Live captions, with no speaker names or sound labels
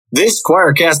This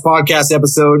Choircast podcast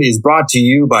episode is brought to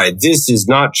you by This Is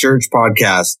Not Church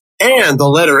podcast and the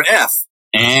letter F.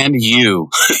 And you.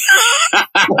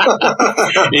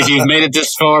 If you've made it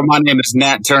this far, my name is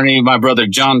Nat Turney. My brother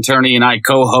John Turney and I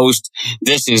co-host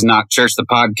This Is Not Church, the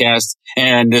podcast.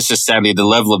 And this is sadly the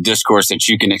level of discourse that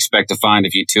you can expect to find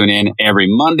if you tune in every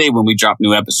Monday when we drop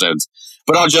new episodes.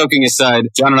 But all joking aside,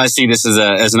 John and I see this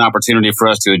as an opportunity for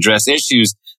us to address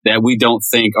issues that we don't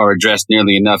think are addressed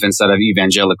nearly enough inside of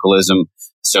evangelicalism.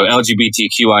 So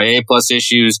LGBTQIA plus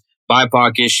issues,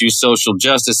 BIPOC issues, social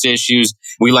justice issues.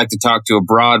 We like to talk to a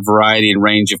broad variety and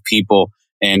range of people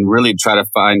and really try to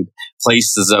find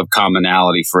places of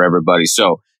commonality for everybody.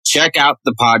 So check out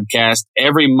the podcast.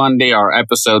 Every Monday, our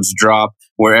episodes drop.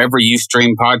 Wherever you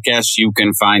stream podcasts, you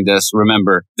can find us.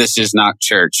 Remember, this is not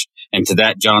church. And to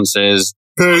that, John says,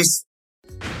 peace.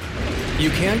 You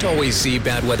can't always see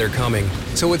bad weather coming,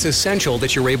 so it's essential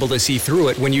that you're able to see through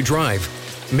it when you drive.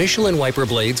 Michelin wiper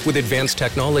blades with advanced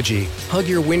technology hug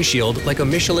your windshield like a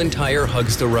Michelin tire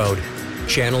hugs the road,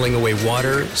 channeling away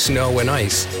water, snow, and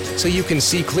ice so you can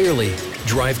see clearly,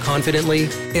 drive confidently,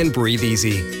 and breathe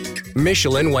easy.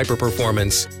 Michelin wiper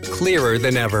performance, clearer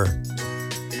than ever.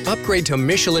 Upgrade to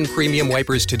Michelin premium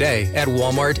wipers today at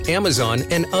Walmart, Amazon,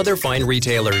 and other fine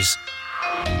retailers.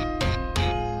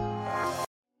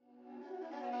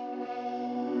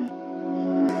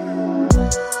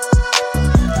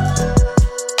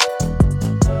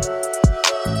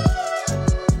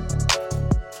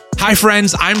 Hi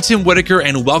friends, I'm Tim Whitaker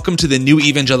and welcome to the New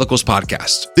Evangelicals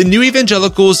podcast. The New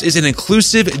Evangelicals is an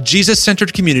inclusive,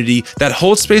 Jesus-centered community that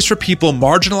holds space for people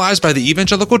marginalized by the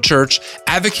evangelical church,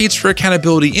 advocates for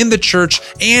accountability in the church,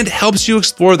 and helps you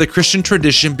explore the Christian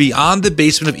tradition beyond the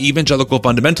basement of evangelical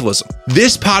fundamentalism.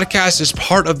 This podcast is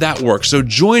part of that work, so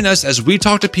join us as we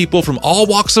talk to people from all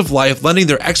walks of life, lending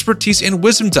their expertise and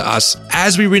wisdom to us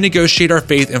as we renegotiate our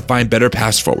faith and find better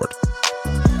paths forward.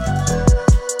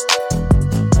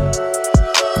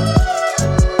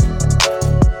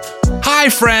 Hi,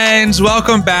 friends.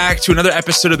 Welcome back to another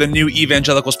episode of the New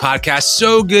Evangelicals podcast.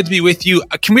 So good to be with you.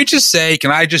 Can I just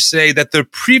say that the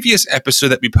previous episode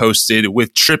that we posted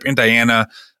with Tripp and Diana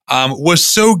was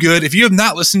so good. If you have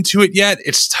not listened to it yet,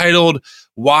 it's titled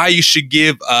Why You Should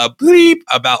Give a Bleep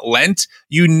About Lent.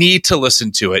 You need to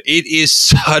listen to it. It is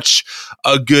such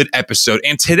a good episode.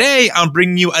 And today I'm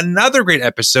bringing you another great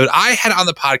episode. I had on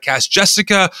the podcast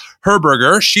Jessica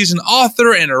Herberger. She's an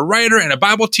author and a writer and a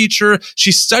Bible teacher.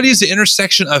 She studies the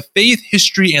intersection of faith,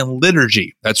 history, and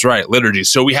liturgy. That's right, liturgy.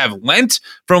 So we have Lent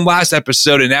from last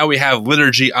episode, and now we have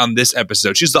liturgy on this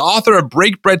episode. She's the author of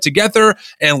Break Bread Together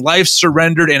and Life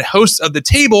Surrendered and host of The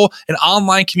Table, an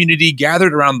online community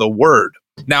gathered around the Word.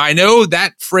 Now, I know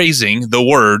that phrasing, the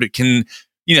word, can,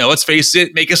 let's face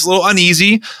it, make us a little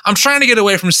uneasy. I'm trying to get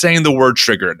away from saying the word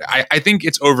triggered. I think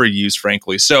it's overused,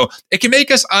 frankly. So it can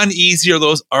make us uneasy or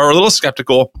a little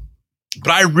skeptical.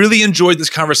 But I really enjoyed this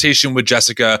conversation with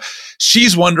Jessica.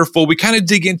 She's wonderful. We kind of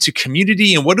dig into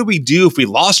community and what do we do if we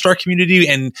lost our community,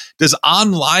 and does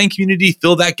online community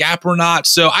fill that gap or not?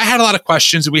 So I had a lot of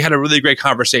questions and we had a really great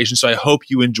conversation. So I hope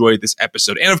you enjoyed this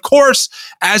episode. And of course,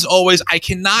 as always, I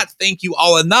cannot thank you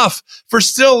all enough for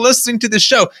still listening to the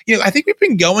show. I think we've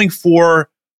been going for,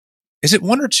 is it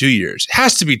 1 or 2 years? It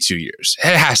has to be 2 years.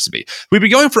 It has to be. We've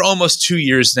been going for almost 2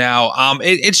 years now.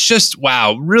 It's just,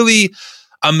 wow, really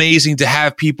amazing to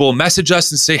have people message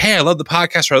us and say, hey, I love the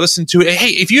podcast, or I listened to it. Hey,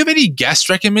 if you have any guest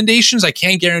recommendations, I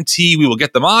can't guarantee we will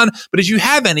get them on, but if you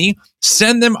have any,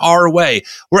 send them our way.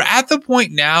 We're at the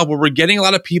point now where we're getting a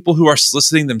lot of people who are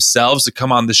soliciting themselves to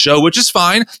come on the show, which is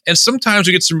fine. And sometimes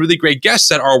we get some really great guests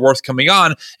that are worth coming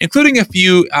on, including a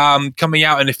few coming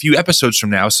out in a few episodes from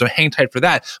now. So hang tight for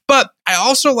that. But I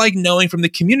also like knowing from the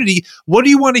community, what do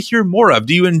you want to hear more of?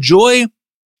 Do you enjoy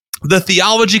the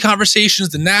theology conversations,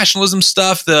 the nationalism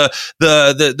stuff,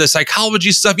 the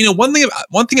psychology stuff? One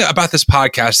thing about this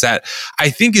podcast that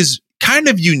I think is kind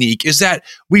of unique is that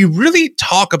we really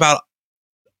talk about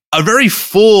a very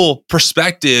full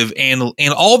perspective and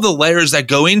all the layers that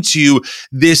go into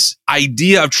this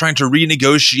idea of trying to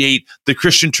renegotiate the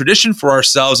Christian tradition for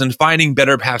ourselves and finding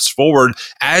better paths forward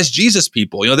as Jesus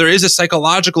people. There is a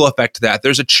psychological effect to that.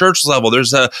 There's a church level,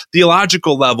 there's a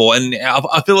theological level, and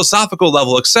a philosophical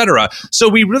level, etc. So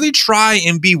we really try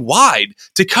and be wide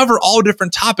to cover all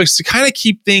different topics to kind of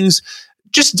keep things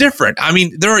just different. I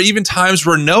mean, there are even times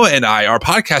where Noah and I, our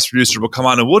podcast producer, will come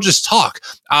on and we'll just talk,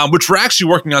 which we're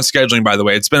actually working on scheduling. By the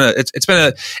way, it's been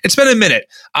a minute,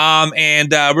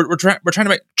 and we're trying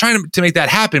to make that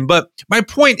happen. But my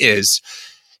point is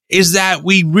is that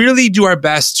we really do our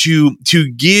best to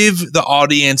give the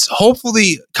audience,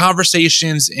 hopefully,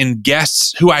 conversations and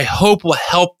guests who I hope will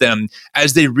help them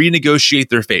as they renegotiate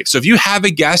their faith. So if you have a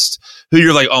guest who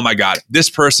you're like, oh my God, this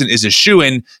person is a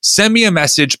shoo-in, send me a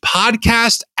message,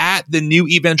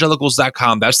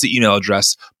 podcast@thenewevangelicals.com. That's the email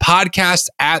address,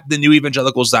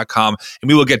 podcast@thenewevangelicals.com, and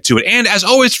we will get to it. And as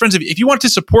always, friends, if you want to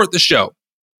support the show,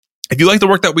 if you like the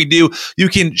work that we do, you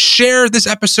can share this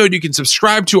episode. You can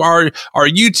subscribe to our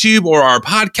YouTube or our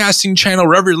podcasting channel,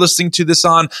 wherever you're listening to this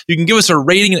on. You can give us a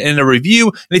rating and a review.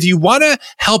 And if you want to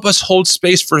help us hold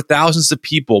space for thousands of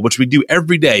people, which we do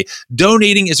every day,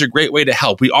 donating is a great way to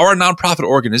help. We are a nonprofit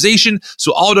organization,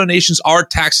 so all donations are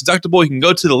tax deductible. You can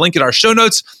go to the link in our show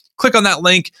notes, click on that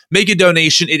link, make a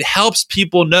donation. It helps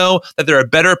people know that there are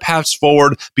better paths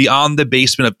forward beyond the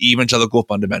basement of evangelical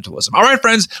fundamentalism. All right,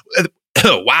 friends.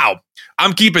 Wow,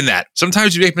 I'm keeping that.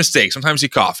 Sometimes you make mistakes. Sometimes you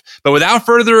cough. But without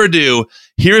further ado,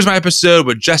 here's my episode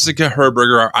with Jessica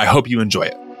Herberger. I hope you enjoy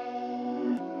it.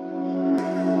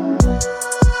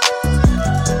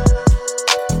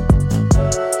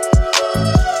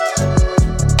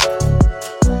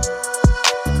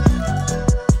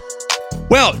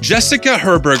 Well, Jessica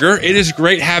Herberger, it is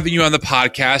great having you on the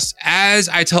podcast. As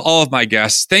I tell all of my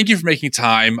guests, thank you for making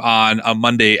time on a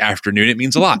Monday afternoon. It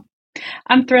means a lot.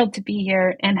 I'm thrilled to be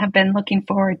here and have been looking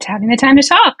forward to having the time to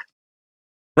talk.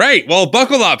 Right. Well,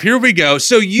 buckle up. Here we go.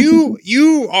 So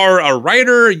you are a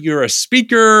writer, you're a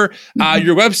speaker.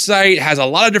 Your website has a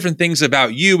lot of different things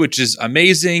about you, which is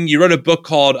amazing. You wrote a book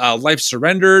called Life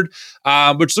Surrendered,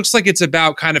 which looks like it's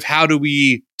about kind of how do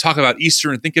we talk about Easter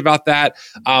and think about that,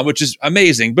 which is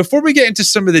amazing. Before we get into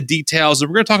some of the details, and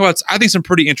we're going to talk about, I think, some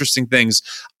pretty interesting things,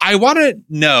 I want to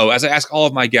know, as I ask all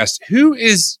of my guests, who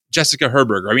is Jessica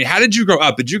Herberger? I mean, how did you grow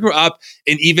up? Did you grow up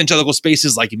in evangelical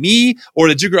spaces like me, or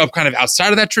did you grow up kind of outside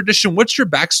of that tradition? What's your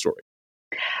backstory?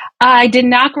 I did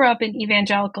not grow up in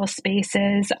evangelical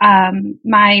spaces.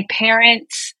 My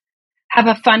parents have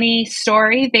a funny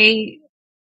story. They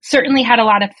certainly had a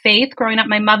lot of faith growing up,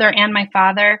 my mother and my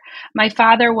father. My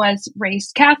father was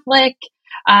raised Catholic.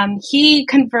 He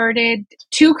converted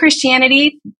to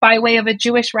Christianity by way of a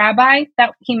Jewish rabbi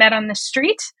that he met on the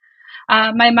street.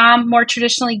 My mom more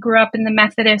traditionally grew up in the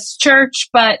Methodist church,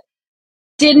 but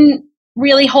didn't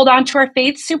really hold on to her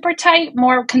faith super tight,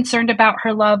 more concerned about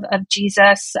her love of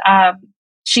Jesus.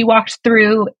 She walked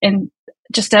through in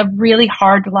just a really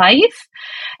hard life,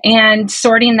 and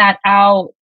sorting that out,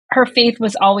 her faith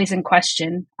was always in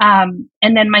question. And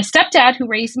then my stepdad, who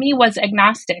raised me, was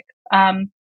agnostic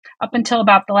up until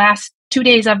about the last 2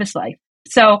 days of his life.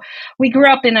 So we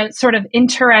grew up in a sort of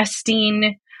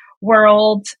interesting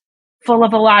world full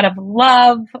of a lot of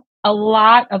love, a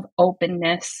lot of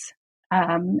openness,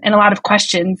 and a lot of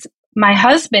questions. My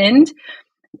husband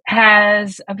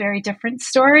has a very different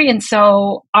story. And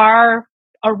so our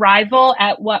arrival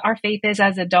at what our faith is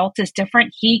as adults is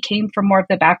different. He came from more of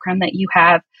the background that you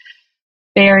have,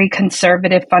 very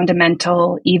conservative,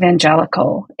 fundamental,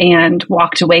 evangelical, and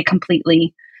walked away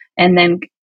completely, and then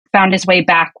found his way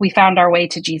back. We found our way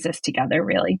to Jesus together,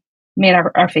 really made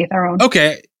our faith our own.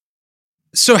 Okay.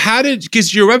 So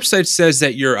because your website says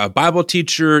that you're a Bible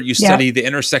teacher, you study the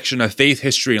intersection of faith,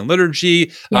 history, and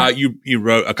liturgy. You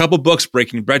wrote a couple books,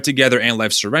 Breaking Bread Together and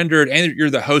Life Surrendered, and you're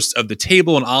the host of The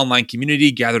Table, an online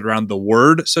community gathered around the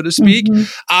Word, so to speak.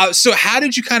 So how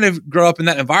did you kind of grow up in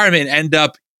that environment and end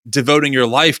up devoting your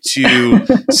life to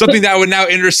something that would now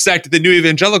intersect the new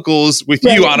evangelicals with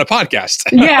you on a podcast?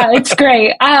 Yeah, it's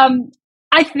great.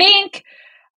 I think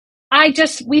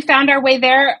we found our way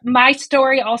there. My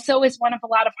story also is one of a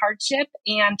lot of hardship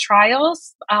and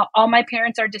trials. All my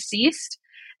parents are deceased,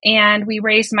 and we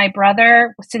raised my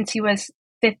brother since he was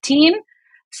 15.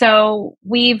 So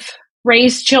we've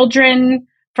raised children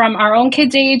from our own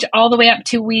kids' age all the way up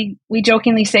to, we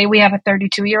jokingly say we have a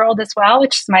 32-year-old as well,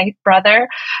 which is my brother.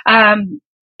 And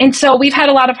so we've had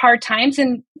a lot of hard times,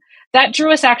 and that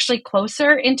drew us actually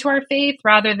closer into our faith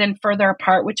rather than further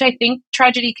apart, which I think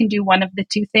tragedy can do one of the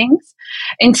two things.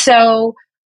 And so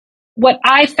what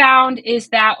I found is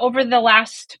that over the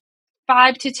last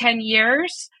 5 to 10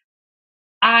 years,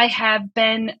 I have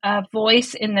been a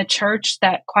voice in the church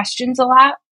that questions a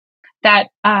lot, that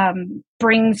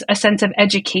brings a sense of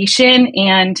education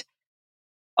and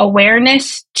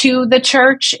awareness to the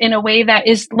church in a way that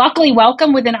is luckily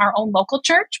welcome within our own local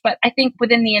church, but I think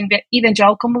within the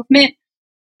evangelical movement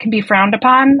can be frowned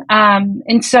upon.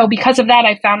 And so because of that,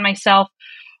 I found myself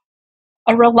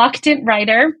a reluctant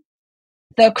writer.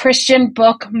 The Christian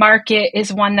book market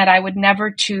is one that I would never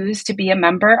choose to be a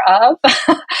member of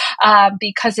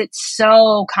because it's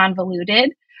so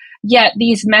convoluted. Yet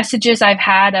these messages I've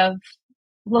had of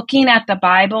looking at the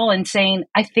Bible and saying,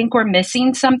 I think we're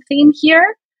missing something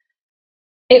here,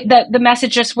 the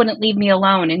message just wouldn't leave me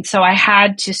alone. And so I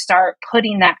had to start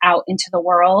putting that out into the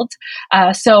world.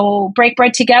 So Break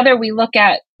Bread Together, we look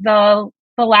at the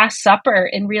Last Supper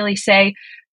and really say,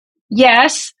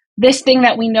 yes, this thing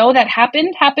that we know that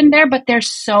happened there, but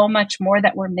there's so much more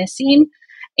that we're missing.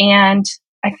 And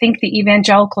I think the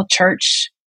evangelical church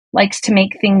likes to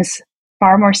make things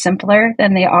far more simpler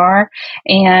than they are.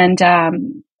 And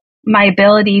my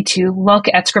ability to look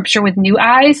at scripture with new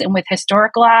eyes and with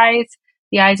historical eyes,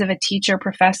 the eyes of a teacher,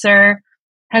 professor,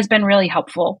 has been really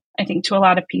helpful, I think, to a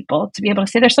lot of people to be able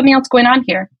to say there's something else going on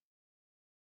here.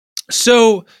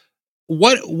 So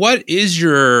what is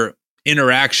your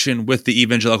interaction with the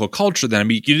evangelical culture then? I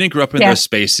mean, you didn't grow up in those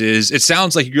spaces. It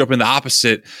sounds like you grew up in the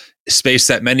opposite space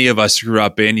that many of us grew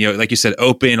up in, like you said,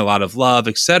 open, a lot of love,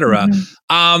 etc.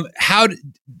 The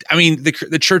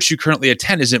church you currently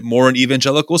attend, is it more in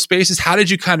evangelical spaces? How did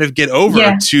you kind of get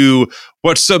over to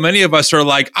what so many of us are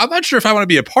like, I'm not sure if I want to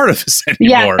be a part of this anymore?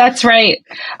 Yeah, that's right.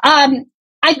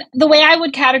 The way I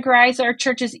would categorize our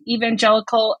church is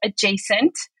evangelical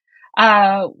adjacent.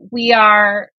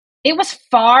 It was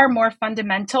far more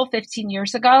fundamental 15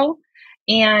 years ago,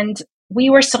 and we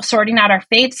were still sorting out our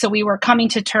faith. So we were coming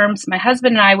to terms, my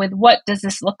husband and I, with what does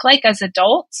this look like as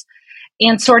adults,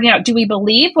 and sorting out, do we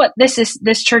believe what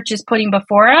this church is putting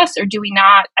before us, or do we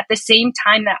not? At the same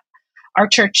time that our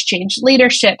church changed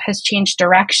leadership, has changed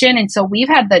direction. And so we've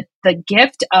had the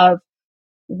gift of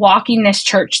walking this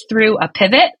church through a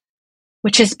pivot,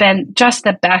 which has been just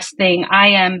the best thing. I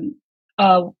am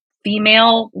a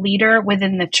female leader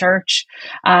within the church.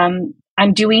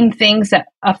 I'm doing things that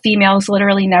a female has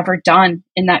literally never done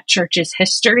in that church's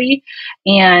history.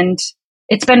 And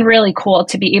it's been really cool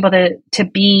to be able to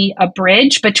be a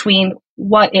bridge between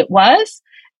what it was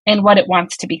and what it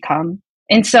wants to become.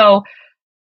 And so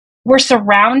we're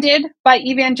surrounded by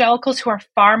evangelicals who are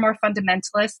far more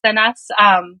fundamentalist than us.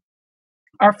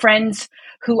 Our friends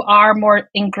who are more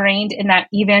ingrained in that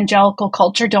evangelical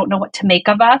culture don't know what to make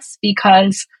of us,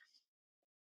 because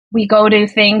we go to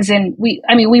things and we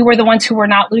were the ones who were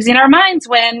not losing our minds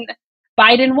when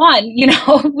Biden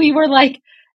won. We were like,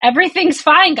 everything's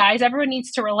fine, guys. Everyone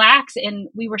needs to relax. And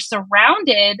we were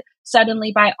surrounded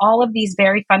suddenly by all of these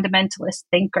very fundamentalist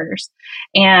thinkers.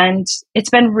 And it's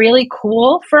been really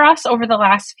cool for us over the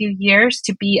last few years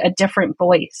to be a different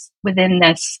voice within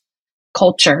this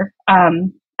culture.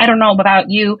 I don't know about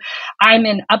you. I'm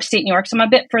in upstate New York, so I'm a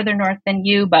bit further north than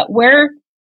you, but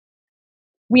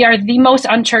we are the most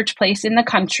unchurched place in the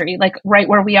country, like right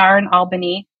where we are in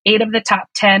Albany. 8 of the top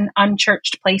 10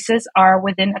 unchurched places are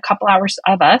within a couple hours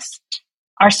of us,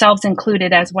 ourselves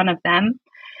included as one of them.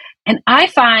 And I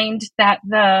find that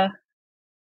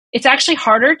it's actually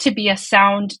harder to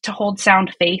hold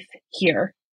sound faith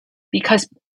here, because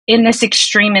in this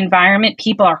extreme environment,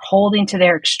 people are holding to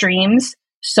their extremes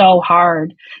so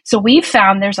hard. So we've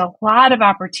found there's a lot of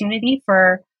opportunity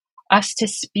for us to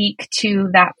speak to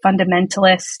that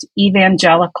fundamentalist,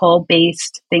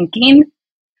 evangelical-based thinking,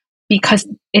 because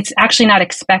it's actually not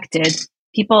expected.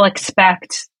 People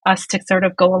expect us to sort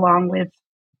of go along with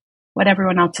what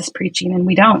everyone else is preaching, and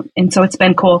we don't. And so it's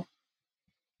been cool.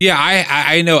 Yeah,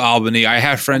 I know Albany. I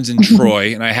have friends in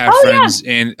Troy, and I have friends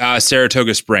in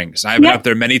Saratoga Springs. I've been up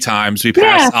there many times. We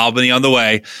passed Albany on the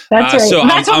way. That's right. So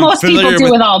that's what most people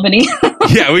do with Albany.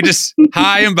 Yeah, we just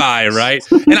hi and bye, right?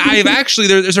 And I've actually,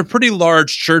 there's a pretty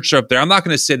large church up there. I'm not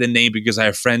going to say the name because I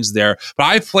have friends there, but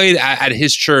I've played at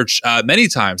his church many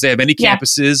times. They have many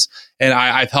campuses, and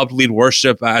I've helped lead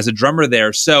worship as a drummer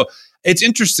there. So it's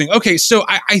interesting. Okay, so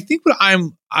I think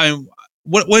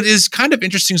what is kind of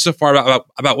interesting so far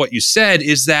about what you said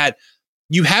is that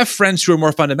you have friends who are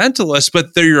more fundamentalists,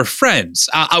 but they're your friends.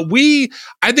 I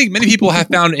think many people have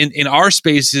found in our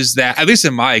spaces that, at least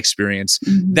in my experience,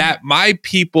 that my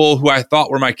people who I thought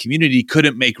were my community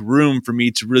couldn't make room for me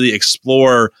to really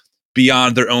explore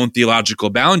beyond their own theological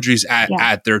boundaries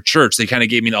at their church. They kind of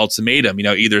gave me an ultimatum,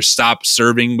 either stop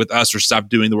serving with us or stop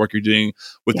doing the work you're doing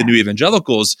with the new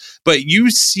evangelicals. But you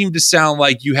seem to sound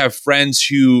like you have friends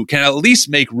who can at least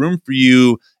make room for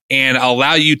you and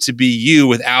allow you to be you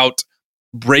without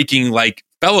breaking like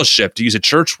fellowship, to use a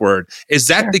church word. Is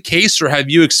that the case, or have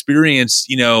you experienced,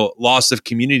 loss of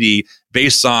community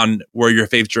based on where your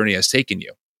faith journey has taken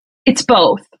you? It's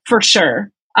both, for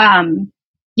sure.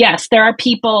 Yes, there are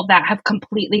people that have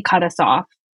completely cut us off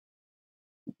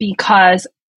because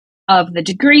of the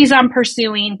degrees I'm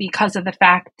pursuing, because of the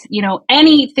fact,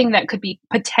 anything that could be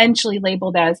potentially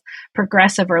labeled as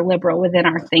progressive or liberal within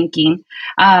our thinking.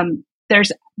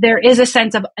 There is a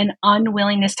sense of an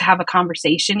unwillingness to have a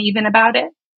conversation even about it.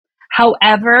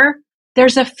 However, there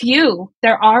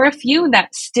are a few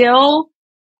that still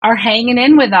are hanging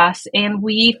in with us, and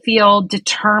we feel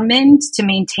determined to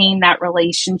maintain that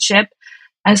relationship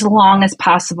as long as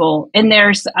possible. And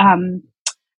there's an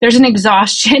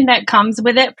exhaustion that comes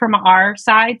with it from our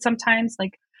side sometimes.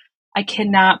 Like, I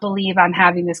cannot believe I'm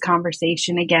having this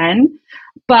conversation again.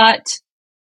 But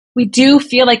we do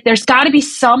feel like there's got to be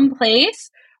some place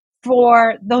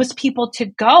for those people to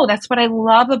go. That's what I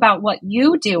love about what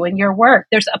you do in your work.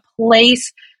 There's a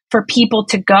place for people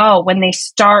to go when they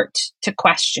start to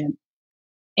question.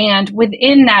 And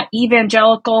within that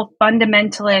evangelical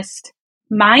fundamentalist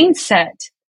mindset,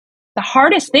 the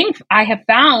hardest thing I have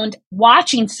found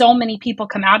watching so many people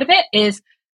come out of it is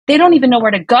they don't even know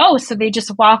where to go. So they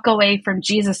just walk away from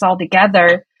Jesus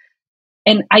altogether.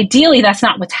 And ideally, that's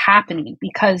not what's happening,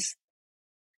 because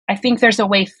I think there's a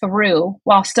way through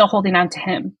while still holding on to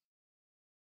him.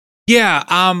 Yeah.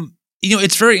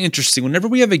 It's very interesting. Whenever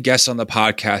we have a guest on the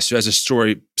podcast who has a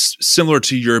story similar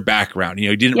to your background,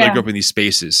 you didn't really grow up in these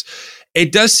spaces.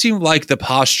 It does seem like the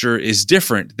posture is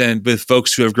different than with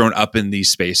folks who have grown up in these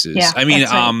spaces. Yeah, I mean,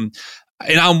 right.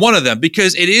 And I'm one of them,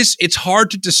 because it's hard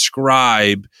to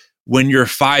describe when you're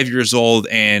 5 years old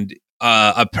and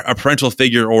a parental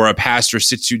figure or a pastor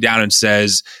sits you down and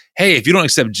says, hey, if you don't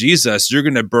accept Jesus, you're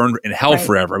going to burn in hell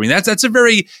forever. I mean, that's a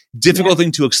very difficult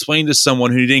thing to explain to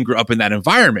someone who didn't grow up in that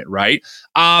environment, right?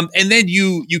 And then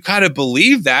you kind of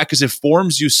believe that because it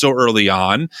forms you so early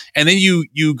on. And then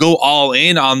you go all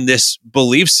in on this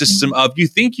belief system of, you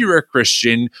think you're a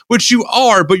Christian, which you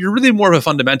are, but you're really more of a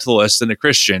fundamentalist than a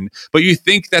Christian. But you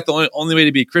think that the only way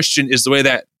to be a Christian is the way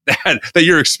that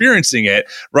you're experiencing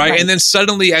it, right? And then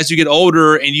suddenly, as you get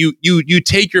older and you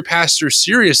take your pastor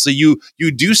seriously, you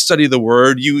do study the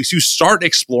word, you start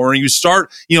exploring, you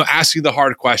start asking the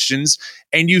hard questions,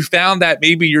 and you found that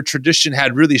maybe your tradition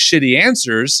had really shitty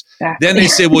answers. Exactly. Then they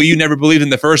say, well, you never believed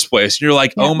in the first place. And you're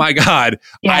like, oh my God,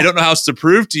 I don't know how else to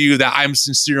prove to you that I'm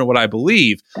sincere in what I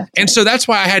believe. So that's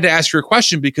why I had to ask your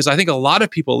question, because I think a lot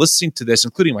of people listening to this,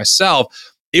 including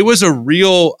myself, it was a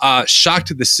real shock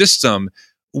to the system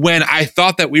when I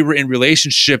thought that we were in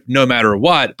relationship no matter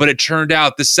what. But it turned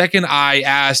out the second I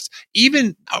asked,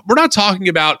 we're not talking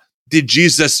about, did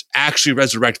Jesus actually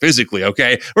resurrect physically?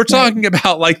 Okay. We're talking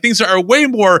about like things that are way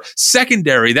more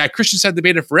secondary that Christians have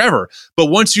debated forever. But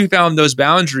once you found those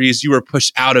boundaries, you were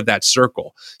pushed out of that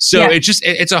circle. So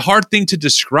it's a hard thing to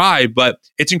describe, but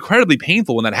it's incredibly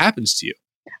painful when that happens to you.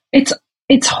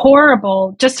 It's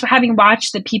horrible. Just having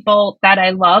watched the people that I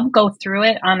love go through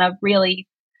it on a really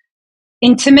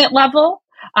intimate level.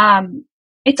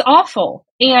 It's awful.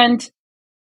 And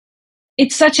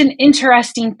it's such an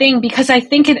interesting thing, because I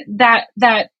think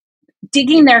that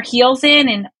digging their heels in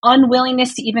and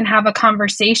unwillingness to even have a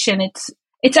conversation,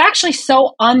 it's actually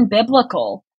so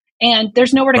unbiblical, and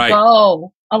there's nowhere to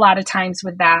go a lot of times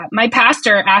with that. My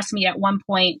pastor asked me at one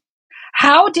point,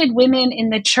 how did women in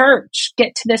the church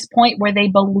get to this point where they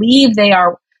believe they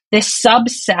are this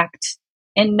subsect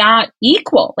and not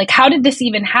equal? Like, how did this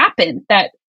even happen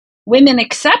that women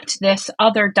accept this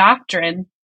other doctrine?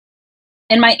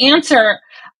 And my answer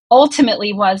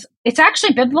ultimately was, it's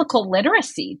actually biblical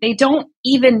literacy. They don't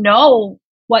even know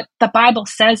what the Bible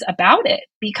says about it,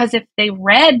 because if they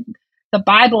read the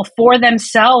Bible for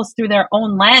themselves through their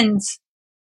own lens,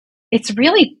 it's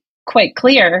really quite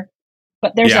clear.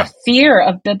 But there's a fear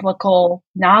of biblical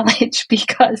knowledge,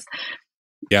 because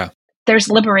there's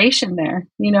liberation there,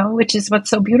 which is what's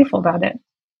so beautiful about it.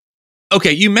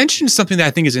 Okay, you mentioned something that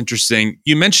I think is interesting.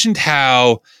 You mentioned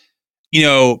how,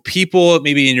 people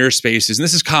maybe in your spaces, and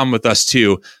this is common with us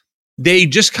too, they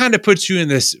just kind of put you in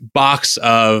this box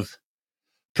of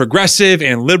progressive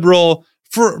and liberal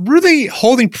for really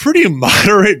holding pretty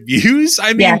moderate views.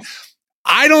 I mean,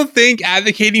 I don't think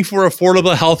advocating for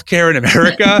affordable healthcare in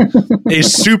America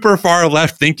is super far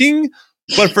left thinking,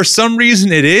 but for some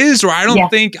reason it is. Or I don't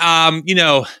think,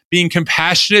 being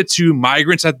compassionate to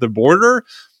migrants at the border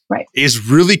is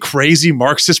really crazy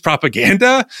Marxist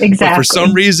propaganda. Exactly. But for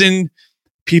some reason,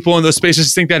 people in those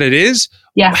spaces think that it is.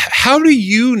 Yeah. How do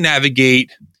you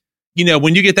navigate,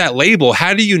 when you get that label?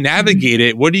 How do you navigate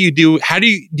it? What do you do? How do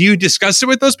you discuss it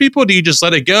with those people? Do you just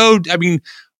let it go? I mean,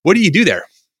 what do you do there?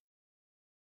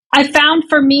 I found,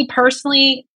 for me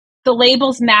personally, the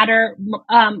labels matter.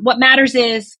 What matters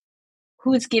is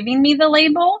who's giving me the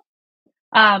label.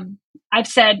 I've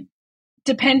said,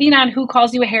 depending on who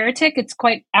calls you a heretic, it's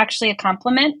quite actually a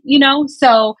compliment,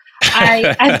 So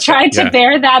I've tried to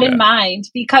bear that in mind,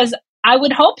 because I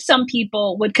would hope some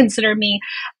people would consider me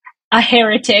a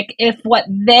heretic if what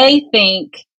they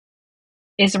think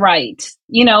is right,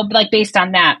 like based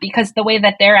on that, because the way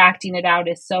that they're acting it out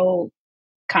is so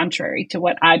contrary to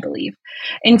what I believe.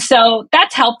 And so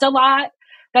that's helped a lot.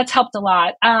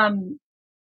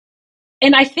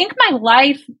 And I think my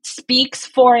life speaks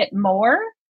for it more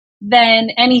than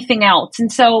anything else.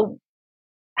 And so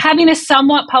having a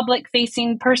somewhat public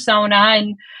facing persona,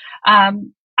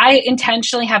 and I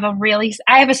intentionally have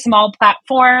I have a small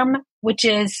platform, which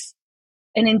is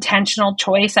an intentional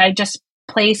choice. I just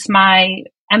place my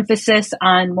emphasis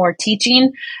on more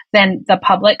teaching than the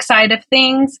public side of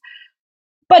things.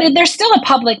 But there's still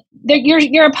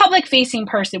you're a public facing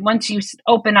person once you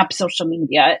open up social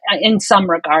media in some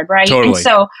regard, right? Totally. And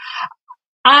so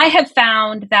I have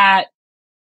found that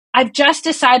I've just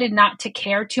decided not to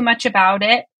care too much about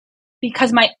it,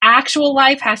 because my actual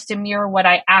life has to mirror what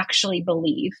I actually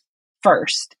believe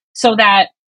first, so that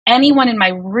anyone in my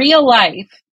real life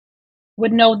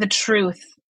would know the truth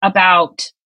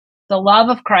about the love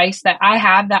of Christ that I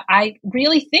have, that I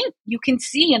really think you can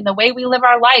see in the way we live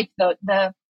our life,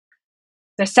 the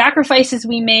sacrifices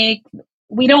we make.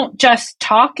 We don't just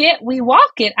talk it, we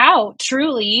walk it out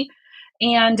truly.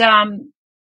 And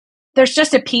there's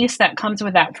just a peace that comes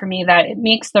with that for me, that it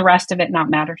makes the rest of it not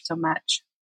matter so much.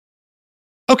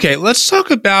 Okay, let's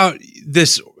talk about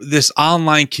this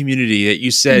online community that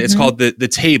you said. It's called the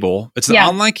Table. It's an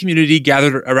online community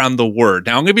gathered around the Word.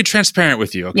 Now, I'm going to be transparent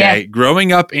with you, okay? Yeah.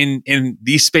 Growing up in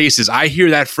these spaces, I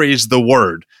hear that phrase, the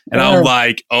Word, and I'm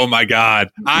like, oh my God,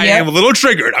 I am a little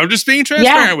triggered. I'm just being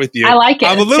transparent with you. I like it.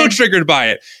 I'm a little triggered by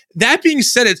it. That being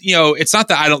said, it's not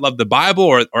that I don't love the Bible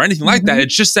or anything like that.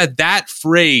 It's just that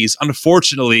phrase,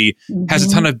 unfortunately, has a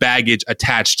ton of baggage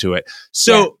attached to it.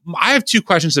 So I have two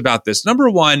questions about this. Number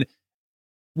one,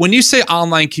 when you say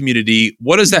online community,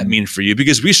 what does that mean for you?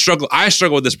 Because I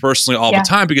struggle with this personally all the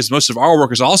time, because most of our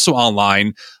work is also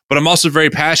online, but I'm also very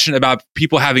passionate about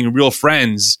people having real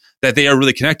friends that they are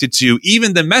really connected to,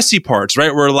 even the messy parts,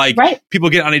 right? Where people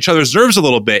get on each other's nerves a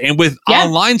little bit. And with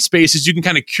online spaces, you can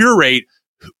kind of curate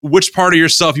which part of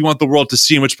yourself you want the world to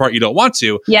see and which part you don't want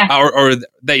to, or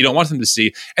that you don't want them to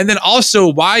see. And then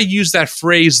also, why use that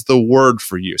phrase, the Word,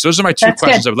 for you? So those are my two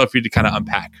questions I would love for you to kind of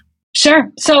unpack. Sure.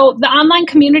 So the online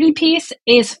community piece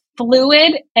is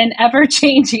fluid and ever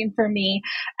changing for me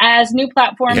as new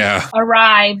platforms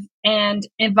arrive and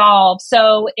evolve.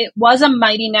 So it was a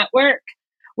Mighty network,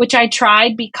 which I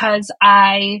tried because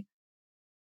I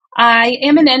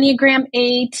am an Enneagram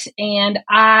 8, and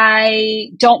I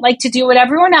don't like to do what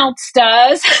everyone else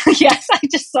does. Yes, I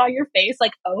just saw your face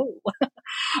like, oh.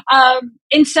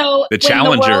 And so the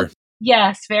challenger.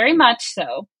 Yes, very much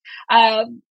so.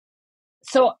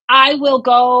 So I will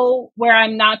go where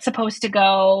I'm not supposed to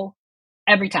go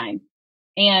every time.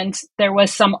 And there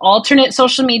was some alternate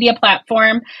social media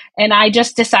platform, and I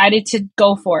just decided to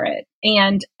go for it.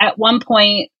 And at one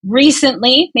point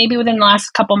recently, maybe within the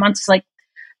last couple months, like,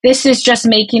 this is just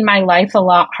making my life a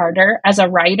lot harder as a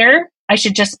writer. I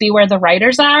should just be where the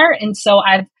writers are. And so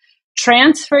I've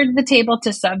transferred the Table to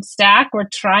Substack. We're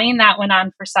trying that one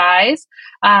on for size.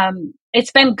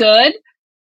 It's been good.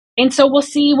 And so we'll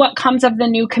see what comes of the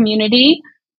new community.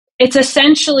 It's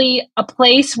essentially a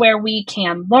place where we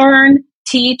can learn,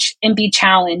 teach, and be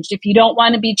challenged. If you don't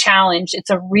want to be challenged,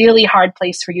 it's a really hard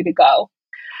place for you to go.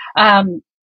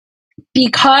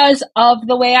 Because of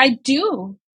the way I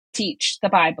do teach the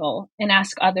Bible and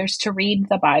ask others to read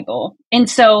the Bible. And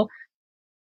so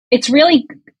it's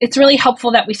really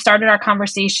helpful that we started our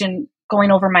conversation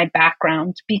going over my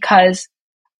background, because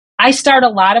I start a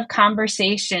lot of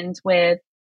conversations with,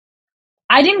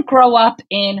 I didn't grow up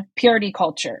in purity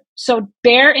culture. So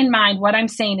bear in mind what I'm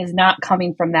saying is not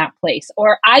coming from that place.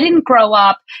 Or I didn't grow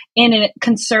up in a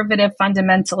conservative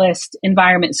fundamentalist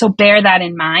environment. So bear that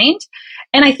in mind.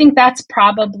 And I think that's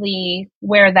probably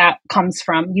where that comes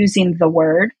from, using the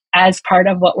Word as part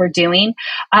of what we're doing.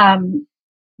 I've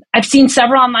seen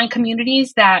several online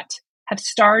communities that have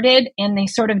started, and they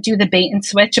sort of do the bait and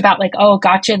switch about like, oh,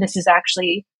 gotcha, this is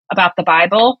actually about the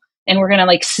Bible, and we're going to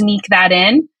like sneak that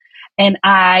in. And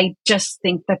I just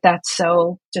think that that's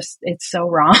it's so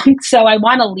wrong. So I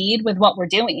want to lead with what we're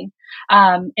doing.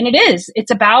 And it's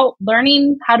about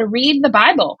learning how to read the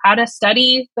Bible, how to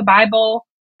study the Bible,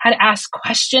 how to ask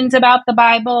questions about the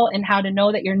Bible, and how to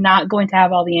know that you're not going to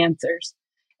have all the answers.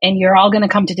 And you're all going to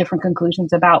come to different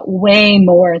conclusions about way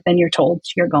more than you're told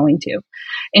you're going to.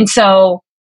 And so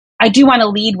I do want to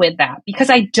lead with that,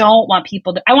 because I want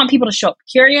people to show up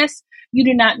curious. You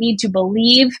do not need to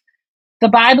believe the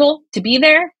Bible to be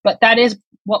there, but that is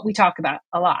what we talk about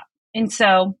a lot. And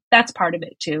so that's part of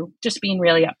it too, just being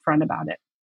really upfront about it.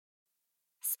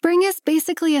 Spring is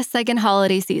basically a second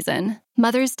holiday season.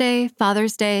 Mother's Day,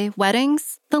 Father's Day,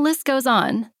 weddings, the list goes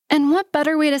on. And what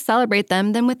better way to celebrate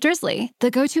them than with Drizzly,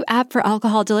 the go-to app for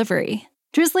alcohol delivery?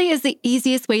 Drizzly is the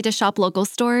easiest way to shop local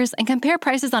stores and compare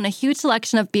prices on a huge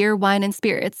selection of beer, wine, and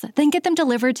spirits, then get them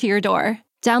delivered to your door.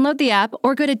 Download the app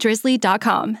or go to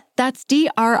drizzly.com. That's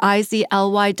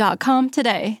DRIZLY.com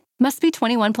today. Must be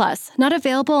 21 plus. Not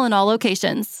available in all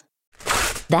locations.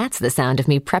 That's the sound of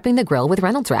me prepping the grill with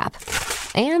Reynolds Wrap.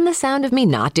 And the sound of me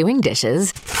not doing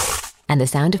dishes. And the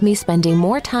sound of me spending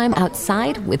more time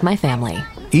outside with my family.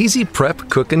 Easy prep,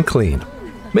 cook, and clean.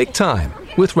 Make time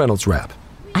with Reynolds Wrap.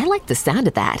 I like the sound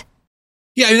of that.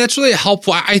 Yeah, I mean, that's really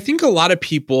helpful. I think a lot of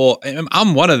people, and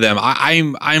I'm one of them,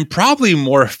 I'm probably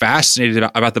more fascinated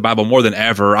about the Bible more than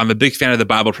ever. I'm a big fan of the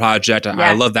Bible Project. Yes.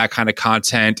 I love that kind of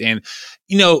content. And,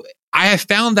 you know, I have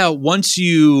found that once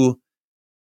you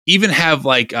even have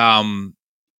like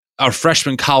a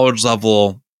freshman college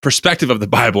level perspective of the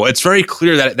Bible, it's very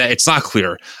clear that it's not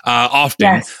clear often.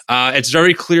 Yes. It's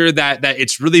very clear that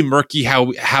it's really murky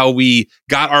how we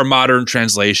got our modern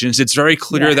translations. It's very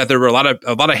clear that there were a lot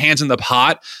of hands in the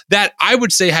pot that I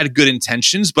would say had good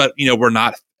intentions, but we're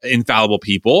not infallible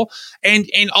people. And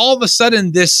all of a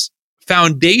sudden, this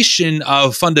foundation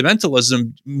of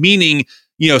fundamentalism, meaning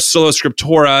sola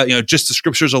scriptura, just the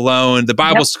scriptures alone, the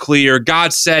Bible's clear,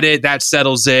 God said it, that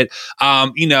settles it.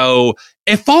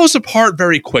 It falls apart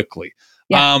very quickly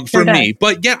for me.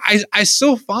 But yet I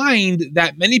still find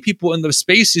that many people in those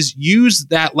spaces use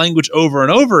that language over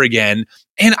and over again.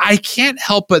 And I can't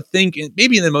help but think,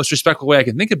 maybe in the most respectful way I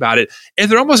can think about it, if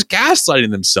they're almost gaslighting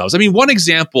themselves. I mean, one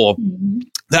example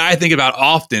that I think about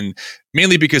often,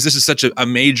 mainly because this is such a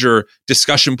major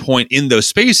discussion point in those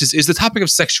spaces, is the topic of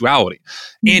sexuality.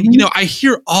 And, I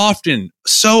hear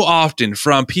so often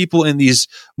from people in these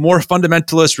more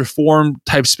fundamentalist reform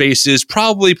type spaces,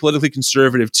 probably politically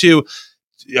conservative too,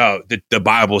 the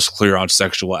Bible's clear on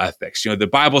sexual ethics. The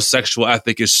Bible's sexual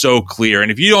ethic is so clear.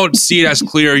 And if you don't see it as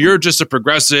clear, you're just a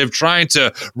progressive trying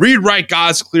to rewrite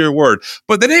God's clear word.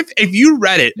 But then if you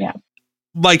read it,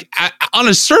 like on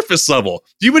a surface level,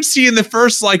 you would see in the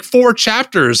first 4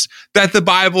 chapters that the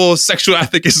Bible's sexual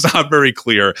ethic is not very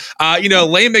clear.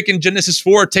 Lamech in Genesis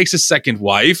 4 takes a second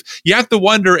wife. You have to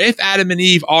wonder if Adam and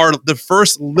Eve are the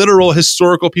first literal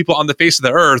historical people on the face of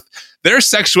the earth. Their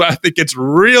sexual ethic gets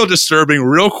real disturbing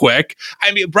real quick.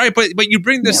 I mean, right? But you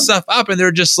bring this stuff up and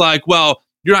they're just like, well,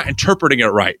 you're not interpreting it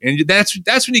right. And that's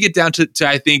when you get down to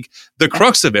I think, the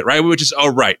crux of it, right? Which is,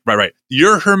 right.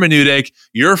 Your hermeneutic,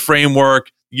 your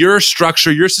framework, your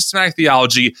structure, your systematic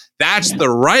theology, that's the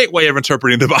right way of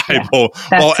interpreting the Bible,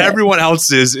 while everyone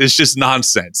else is just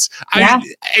nonsense.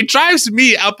 It drives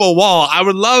me up a wall. I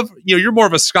would love, you're more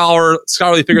of a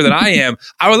scholarly figure than I am.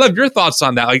 I would love your thoughts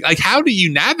on that. Like how do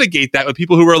you navigate that with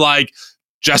people who are like,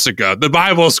 Jessica, the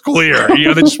Bible's clear.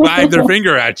 They just wag their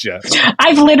finger at you.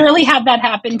 I've literally had that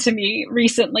happen to me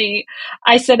recently.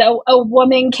 I said a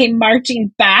woman came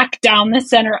marching back down the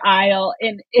center aisle,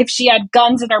 and if she had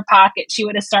guns in her pocket, she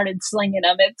would have started slinging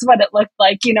them. It's what it looked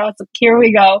like. It's like, here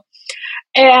we go.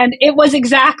 And it was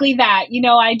exactly that.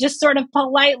 I just sort of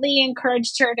politely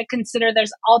encouraged her to consider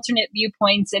there's alternate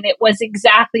viewpoints, and it was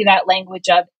exactly that language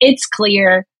of, it's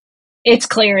clear, it's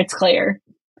clear, it's clear.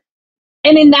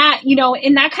 And in that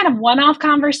kind of one-off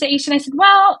conversation, I said,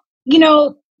 well,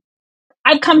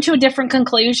 I've come to a different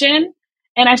conclusion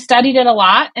and I've studied it a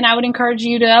lot, and I would encourage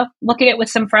you to look at it with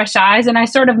some fresh eyes. And I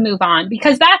sort of move on,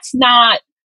 because that's not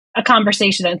a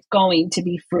conversation that's going to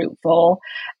be fruitful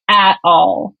at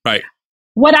all. Right.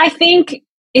 What I think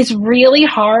is really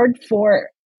hard for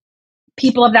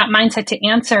people of that mindset to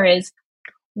answer is,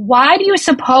 why do you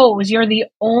suppose you're the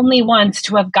only ones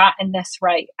to have gotten this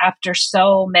right after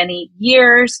so many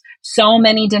years, so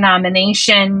many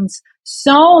denominations,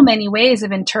 so many ways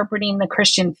of interpreting the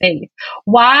Christian faith?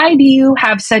 Why do you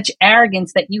have such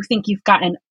arrogance that you think you've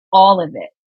gotten all of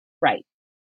it right?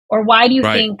 Or why do you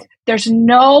think there's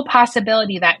no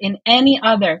possibility that in any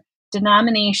other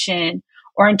denomination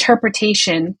or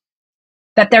interpretation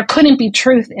that there couldn't be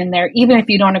truth in there, even if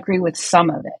you don't agree with some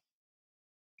of it?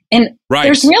 And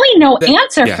there's really no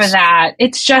answer for that.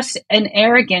 It's just an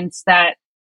arrogance that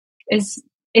it's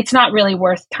not really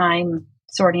worth time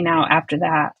sorting out after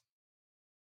that.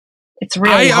 It's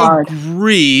really hard. I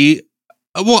agree.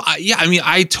 Well,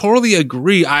 I totally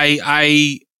agree.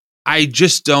 I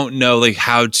just don't know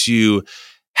how to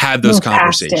have those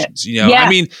conversations. I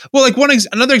mean, well,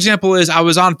 another example is I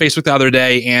was on Facebook the other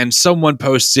day and someone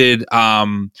posted,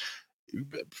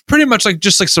 pretty much like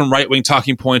just like some right-wing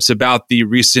talking points about the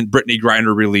recent Brittany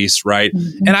Griner release, right?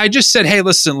 Mm-hmm. And I just said, hey,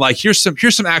 listen, like here's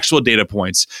some actual data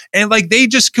points, and like they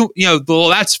just well,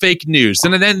 that's fake news.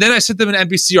 And then I sent them an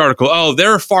NBC article. Oh,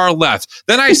 they're far left.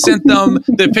 Then I sent them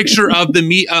the picture of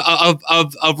the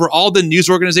of where all the news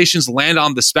organizations land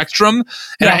on the spectrum,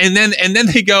 and then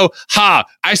they go, ha,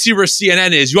 I see where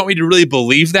CNN is. You want me to really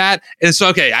believe that? And so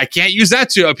okay, I can't use that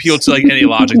to appeal to like any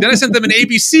logic. Then I sent them an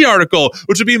ABC article,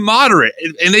 which would be moderate.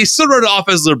 And they still wrote it off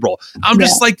as liberal. I'm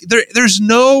just like, there's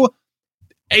no,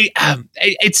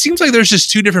 it seems like there's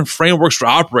just two different frameworks for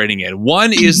operating in.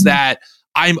 One is that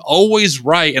I'm always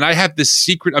right, and I have this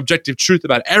secret objective truth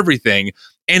about everything,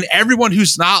 and everyone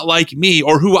who's not like me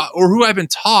or who I've been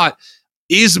taught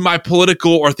is my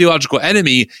political or theological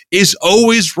enemy is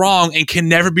always wrong and can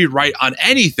never be right on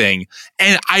anything.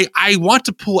 And I want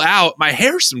to pull out my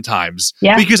hair sometimes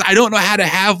because I don't know how to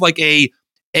have like a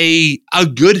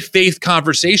good faith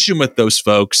conversation with those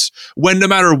folks when no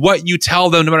matter what you tell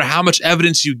them, no matter how much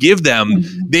evidence you give them,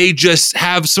 they just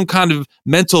have some kind of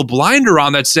mental blinder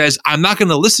on that says, I'm not going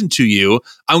to listen to you.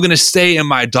 I'm going to stay in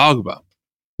my dogma.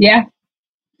 Yeah,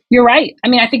 you're right. I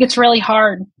mean, I think it's really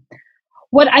hard.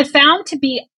 What I found to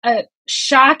be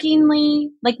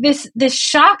shockingly, like this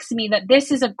shocks me that this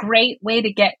is a great way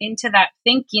to get into that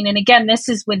thinking. And again, this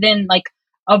is within like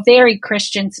a very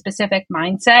Christian specific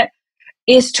mindset,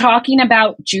 is talking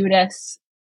about Judas.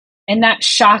 And that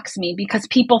shocks me because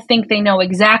people think they know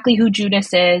exactly who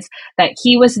Judas is, that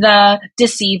he was the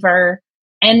deceiver,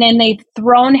 and then they've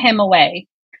thrown him away.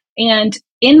 And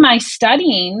in my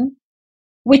studying,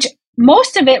 which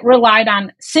most of it relied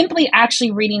on simply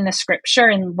actually reading the scripture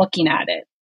and looking at it,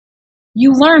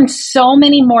 you learn so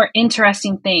many more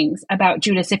interesting things about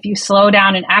Judas if you slow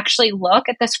down and actually look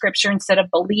at the scripture instead of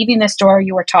believing the story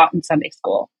you were taught in Sunday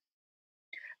school.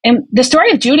 And the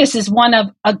story of Judas is one of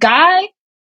a guy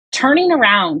turning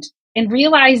around and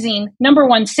realizing, number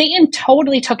one, Satan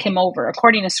totally took him over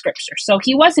according to scripture. So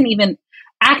he wasn't even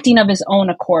acting of his own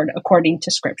accord according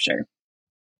to scripture.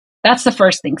 That's the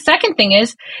first thing. Second thing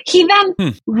is he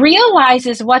then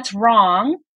realizes what's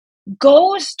wrong,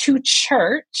 goes to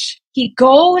church, he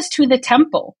goes to the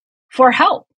temple for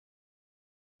help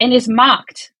and is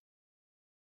mocked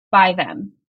by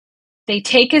them. They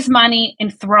take his money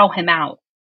and throw him out.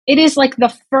 It is like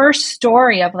the first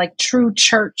story of like true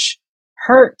church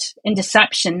hurt and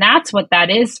deception. That's what that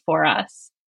is for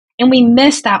us. And we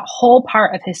miss that whole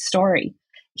part of his story.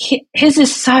 His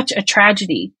is such a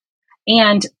tragedy.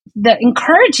 And the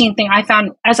encouraging thing I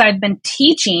found as I've been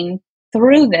teaching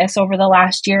through this over the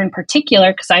last year in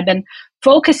particular, because I've been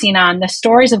focusing on the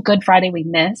stories of Good Friday we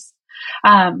miss,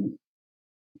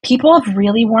 people have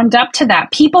really warmed up to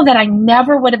that. People that I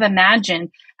never would have imagined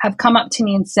have come up to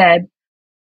me and said,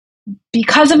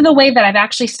 because of the way that I've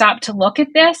actually stopped to look at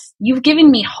this, you've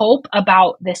given me hope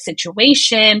about this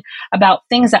situation, about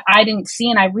things that I didn't see.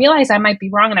 And I realize I might be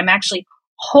wrong. And I'm actually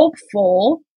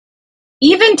hopeful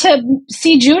even to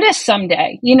see Judas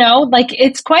someday, like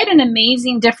it's quite an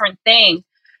amazing different thing.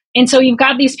 And so you've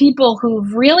got these people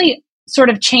who've really sort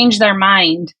of changed their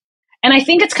mind. And I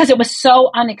think it's because it was so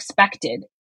unexpected.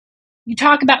 You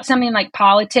talk about something like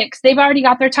politics, they've already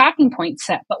got their talking points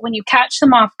set. But when you catch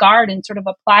them off guard and sort of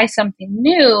apply something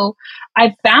new,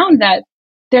 I've found that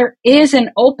there is an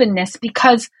openness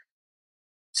because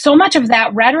so much of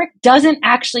that rhetoric doesn't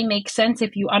actually make sense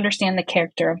if you understand the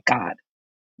character of God.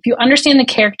 If you understand the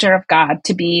character of God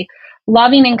to be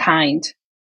loving and kind,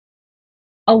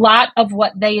 a lot of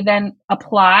what they then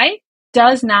apply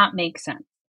does not make sense.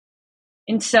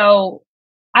 And so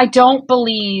I don't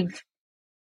believe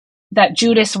that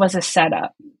Judas was a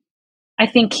setup. I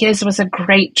think his was a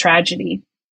great tragedy.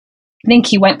 I think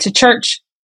he went to church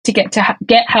to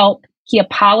get help. He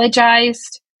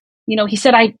apologized. He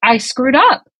said, I screwed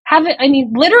up.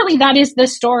 Literally that is the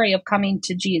story of coming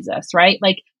to Jesus, right?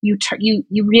 Like you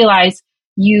realize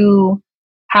you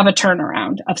have a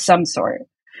turnaround of some sort.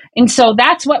 And so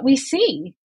that's what we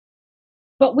see.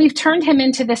 But we've turned him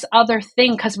into this other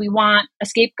thing because we want a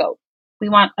scapegoat. We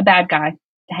want a bad guy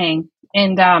to hang.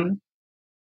 And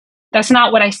that's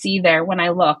not what I see there when I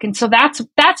look. And so that's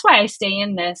why I stay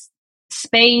in this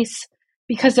space,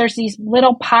 because there's these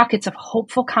little pockets of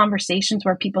hopeful conversations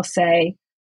where people say,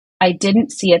 I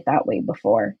didn't see it that way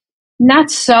before. And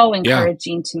that's so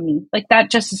encouraging to me. Like that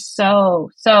just is so,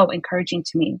 so encouraging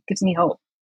to me. It gives me hope.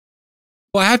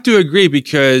 Well, I have to agree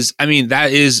because, that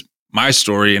is my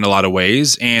story in a lot of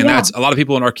ways. And that's a lot of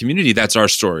people in our community. That's our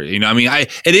story.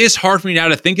 It is hard for me now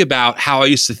to think about how I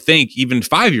used to think even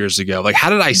 5 years ago. Like, how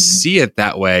did I see it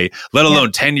that way, let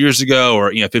alone 10 years ago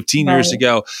or, 15 years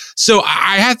ago? So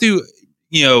I have to,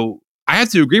 I have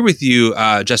to agree with you,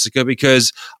 Jessica,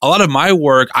 because a lot of my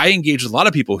work, I engage with a lot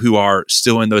of people who are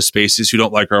still in those spaces who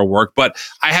don't like our work. But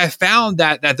I have found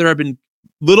that there have been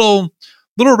little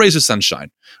rays of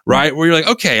sunshine, right? Where you're like,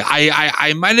 okay,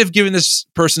 I might have given this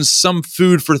person some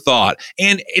food for thought,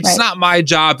 and it's not my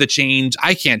job to change.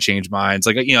 I can't change minds.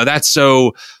 Like, that's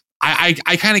so. I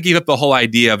kind of gave up the whole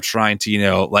idea of trying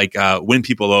to, win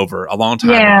people over a long time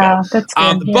ago. Yeah, that's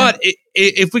good. But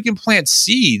if we can plant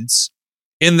seeds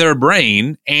in their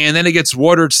brain and then it gets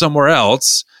watered somewhere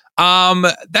else,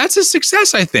 that's a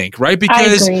success, I think, right?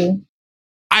 Because I agree.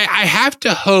 I have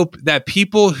to hope that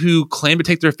people who claim to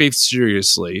take their faith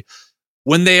seriously,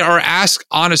 when they are asked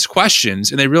honest questions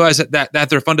and they realize that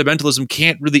their fundamentalism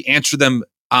can't really answer them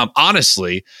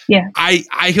honestly,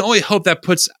 I can only hope that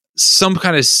puts some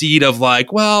kind of seed of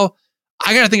like, well,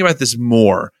 I got to think about this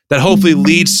more. That hopefully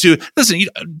leads to, listen,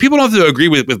 people don't have to agree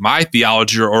with my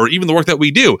theology or even the work that we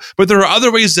do, but there are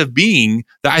other ways of being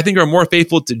that I think are more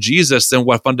faithful to Jesus than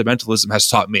what fundamentalism has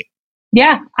taught me.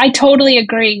 Yeah, I totally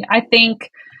agree. I think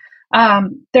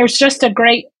there's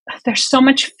so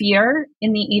much fear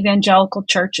in the evangelical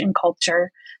church and culture.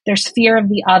 There's fear of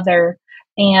the other,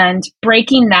 and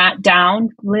breaking that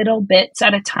down little bits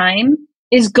at a time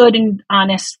is good and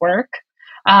honest work.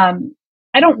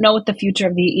 I don't know what the future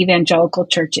of the evangelical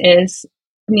church is.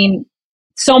 I mean,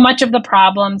 so much of the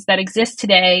problems that exist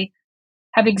today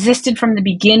have existed from the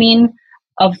beginning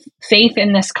of faith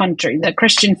in this country, the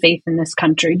Christian faith in this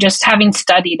country, just having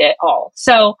studied it all.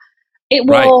 So it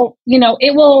will,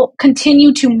 it will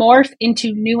continue to morph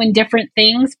into new and different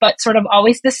things, but sort of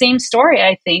always the same story,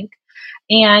 I think.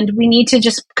 And we need to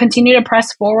just continue to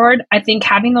press forward. I think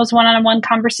having those one-on-one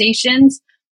conversations,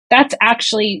 that's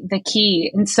actually the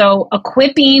key. And so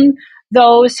equipping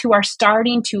those who are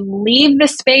starting to leave the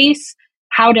space,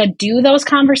 how to do those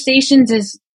conversations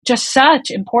is just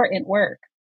such important work.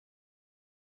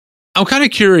 I'm kind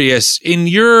of curious, in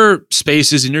your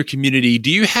spaces, in your community,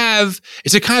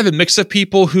 is it kind of a mix of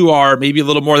people who are maybe a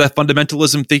little more of that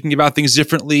fundamentalism, thinking about things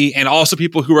differently, and also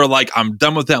people who are like, I'm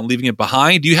done with that, I'm leaving it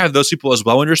behind? Do you have those people as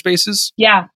well in your spaces?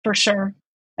 Yeah, for sure.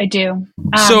 I do.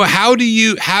 So how do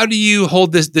you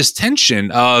hold this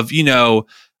tension of,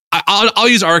 I'll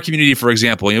use our community, for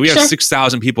example. We have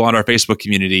 6,000 people on our Facebook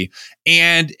community.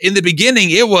 And in the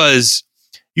beginning,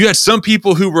 you had some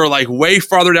people who were like way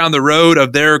farther down the road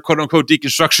of their quote unquote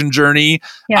deconstruction journey.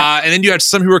 And then you had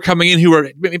some who were coming in who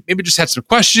were maybe just had some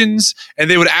questions,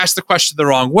 and they would ask the question the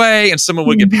wrong way, and someone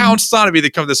would get pounced on and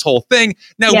become this whole thing.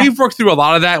 Now we've worked through a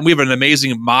lot of that, and we have an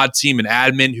amazing mod team and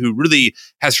admin who really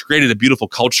has created a beautiful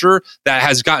culture that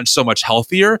has gotten so much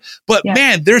healthier. But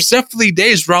man, there's definitely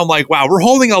days where I'm like, wow, we're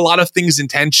holding a lot of things in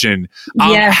tension.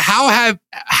 How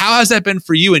has that been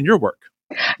for you in your work?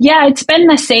 Yeah, it's been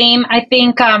the same. I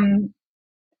think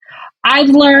I've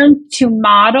learned to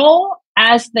model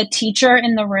as the teacher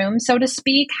in the room, so to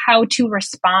speak, how to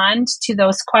respond to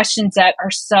those questions that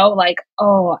are so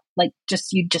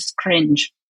you just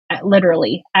cringe,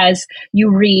 literally, as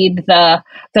you read the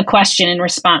question in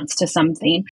response to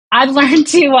something. I've learned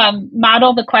to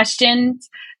model the questions,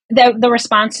 the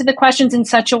response to the questions in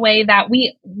such a way that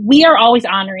we are always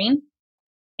honoring.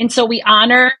 And so we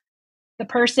honor the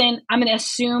person. I'm going to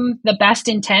assume the best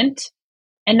intent,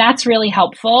 and that's really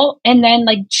helpful. And then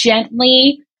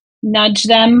gently nudge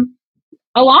them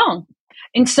along.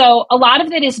 And so a lot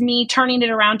of it is me turning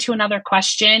it around to another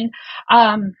question.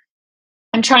 I'm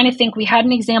trying to think. We had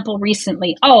an example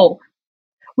recently.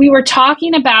 We were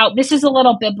talking about, this is a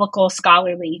little biblical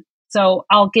scholarly, so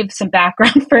I'll give some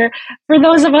background for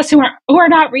those of us who are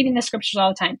not reading the scriptures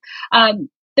all the time.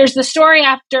 There's the story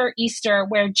after Easter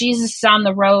where Jesus is on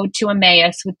the road to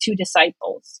Emmaus with two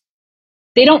disciples.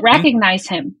 They don't recognize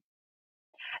him.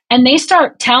 And they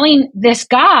start telling this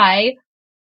guy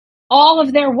all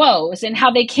of their woes and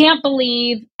how they can't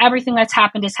believe everything that's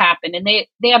happened has happened. And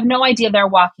they have no idea they're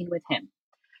walking with him.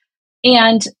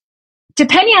 And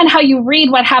depending on how you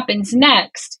read what happens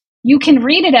next, you can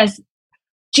read it as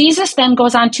Jesus then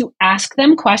goes on to ask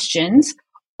them questions,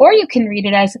 or you can read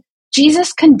it as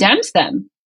Jesus condemns them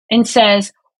and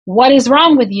says, "What is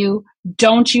wrong with you?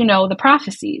 Don't you know the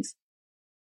prophecies?"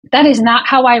 That is not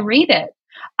how I read it.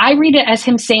 I read it as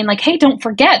him saying hey, don't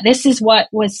forget, this is what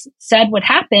was said would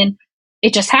happen.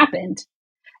 It just happened.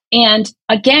 And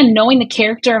again, knowing the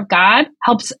character of God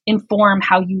helps inform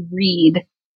how you read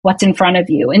what's in front of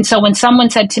you. And so when someone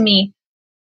said to me,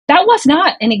 that was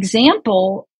not an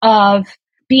example of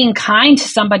being kind to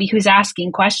somebody who's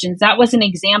asking questions, that was an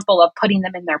example of putting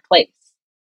them in their place.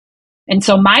 And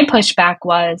so my pushback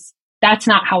was, that's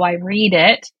not how I read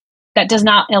it. That does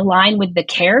not align with the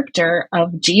character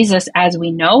of Jesus as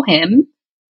we know him.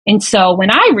 And so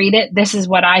when I read it, this is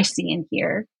what I see and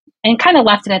hear, and kind of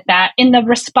left it at that. And the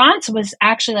response was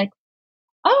actually like,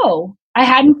 oh, I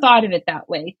hadn't thought of it that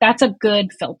way. That's a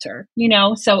good filter,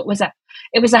 So it was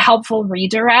a helpful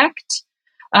redirect.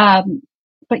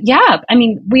 But yeah, I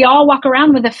mean, we all walk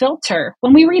around with a filter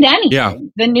when we read anything. Yeah.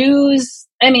 The news,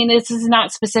 I mean, this is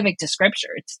not specific to scripture.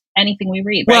 It's anything we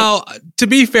read. Right? Well, to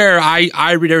be fair,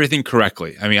 I read everything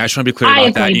correctly. I mean, I just want to be clear I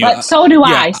about agree, that. But so do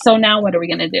I. So now what are we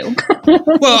going to do?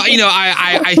 Well,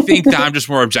 I think that I'm just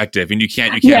more objective, and you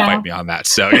can't fight me on that.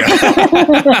 So yeah.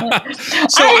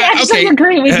 So I actually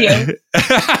agree with you.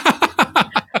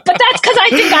 But that's because I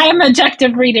think I am an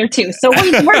objective reader too. So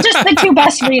we're just the two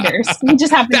best readers. We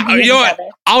just have to be together.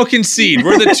 I'll concede.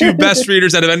 We're the two best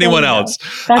readers out of anyone else.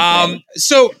 Right.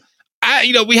 So,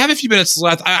 we have a few minutes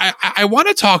left. I want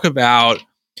to talk about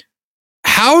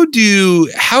how do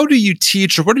you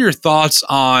teach, or what are your thoughts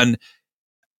on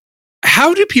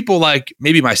how do people like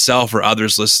maybe myself or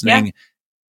others listening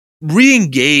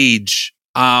re-engage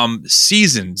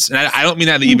seasons? And I don't mean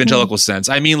that in the evangelical sense.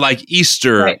 I mean like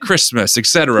Easter, Christmas,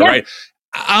 etc. Right?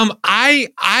 I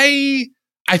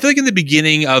feel like in the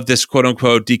beginning of this quote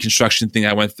unquote deconstruction thing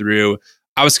I went through,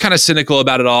 I was kind of cynical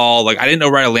about it all. Like I didn't know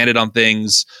where I landed on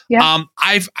things.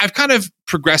 I've kind of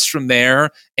progressed from there.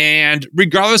 And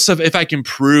regardless of if I can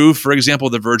prove, for example,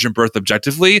 the virgin birth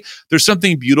objectively, there's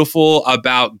something beautiful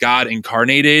about God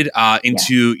incarnated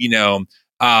into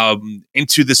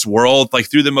this world, like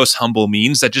through the most humble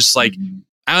means that just like,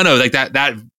 I don't know, like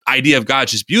that idea of God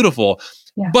is just beautiful.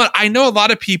 Yeah. But I know a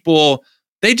lot of people,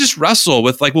 they just wrestle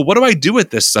with like, well, what do I do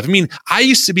with this stuff? I mean, I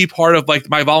used to be part of like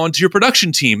my volunteer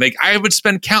production team. Like I would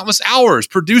spend countless hours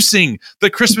producing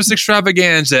the Christmas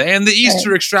extravaganza and the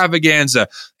Easter extravaganza.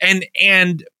 And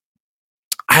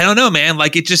I don't know, man,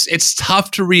 like it's tough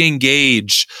to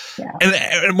re-engage. Yeah.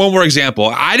 And one more example,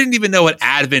 I didn't even know what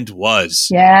Advent was.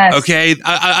 Yes. Okay.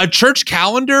 A church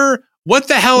calendar. What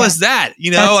the hell is that?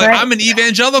 I'm an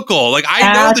evangelical. Like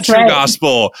I know the true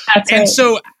gospel.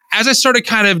 So as I started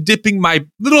kind of dipping my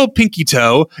little pinky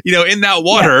toe, in that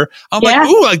water, I'm like,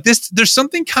 ooh, like this, there's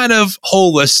something kind of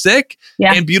holistic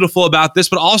and beautiful about this,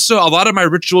 but also a lot of my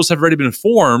rituals have already been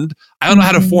formed. I don't know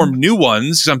how to form new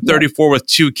ones because I'm 34 with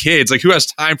 2 kids. Like who has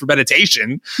time for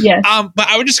meditation? Yes. But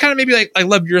I would just kind of maybe like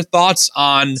love your thoughts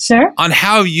on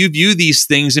how you view these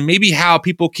things and maybe how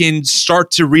people can start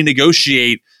to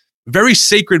renegotiate very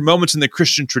sacred moments in the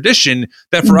Christian tradition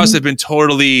that for us have been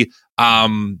totally, I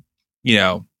don't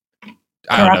know.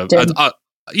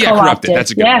 Corrupted.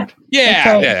 That's a good word.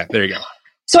 Yeah. There you go.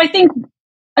 So I think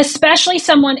especially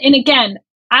someone, and again,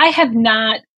 I have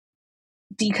not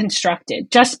deconstructed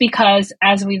just because,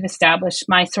 as we've established,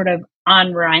 my sort of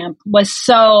on-ramp was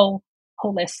so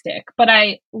holistic, but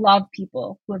I love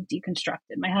people who have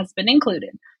deconstructed, my husband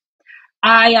included.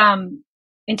 And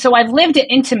so I've lived it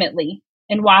intimately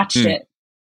and watched it.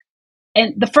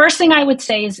 And the first thing I would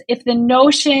say is if the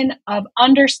notion of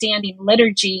understanding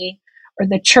liturgy or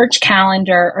the church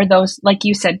calendar or those, like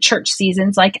you said, church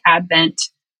seasons like Advent,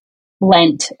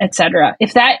 Lent, etc.,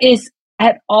 if that is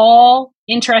at all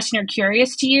interesting or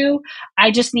curious to you,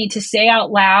 I just need to say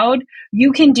out loud,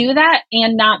 you can do that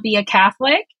and not be a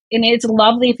Catholic. And it's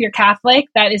lovely if you're Catholic.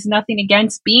 That is nothing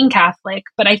against being Catholic.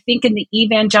 But I think in the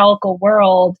evangelical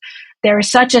world, there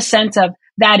is such a sense of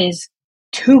that is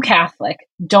too Catholic.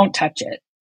 Don't touch it.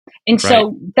 And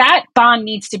so that bond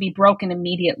needs to be broken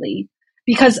immediately.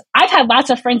 Because I've had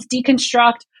lots of friends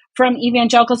deconstruct from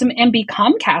evangelicalism and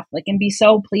become Catholic and be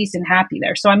so pleased and happy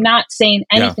there. So I'm not saying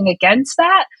anything against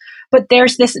that, but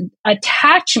there's this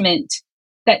attachment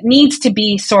that needs to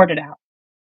be sorted out.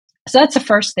 So that's the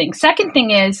first thing. Second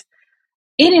thing is,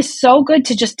 it is so good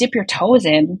to just dip your toes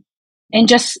in and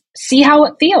just see how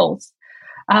it feels.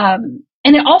 And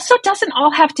it also doesn't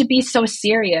all have to be so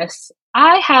serious.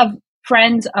 I have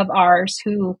friends of ours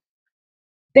who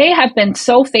they have been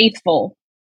so faithful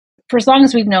for as long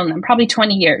as we've known them, probably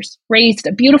 20 years, raised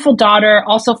a beautiful daughter,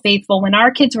 also faithful. When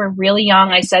our kids were really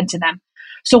young, I said to them,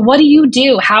 so what do you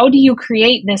do? How do you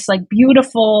create this like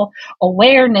beautiful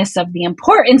awareness of the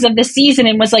importance of the season?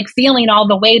 And was like feeling all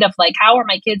the weight of like, how are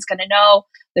my kids going to know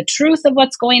the truth of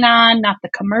what's going on? Not the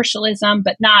commercialism,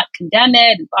 but not condemn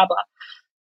it and blah, blah.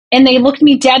 And they looked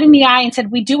me dead in the eye and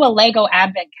said, we do a Lego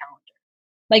Advent calendar.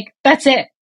 Like, that's it.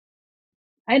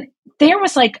 And there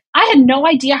was like, I had no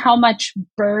idea how much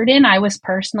burden I was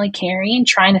personally carrying,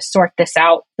 trying to sort this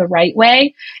out the right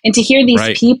way. And to hear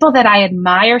these people that I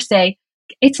admire say,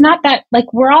 it's not that,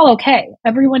 like, we're all okay.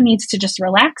 Everyone needs to just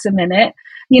relax a minute.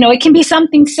 It can be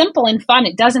something simple and fun.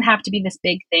 It doesn't have to be this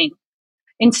big thing.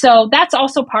 And so that's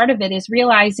also part of it, is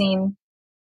realizing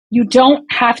you don't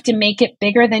have to make it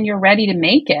bigger than you're ready to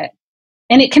make it.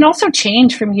 And it can also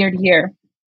change from year to year.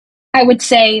 I would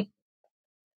say,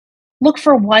 look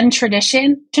for one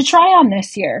tradition to try on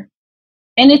this year.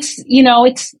 And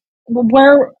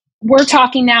we're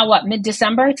talking now,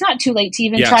 mid-December? It's not too late to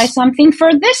even try something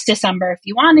for this December. If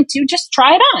you wanted to, just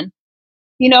try it on.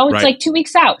 It's like 2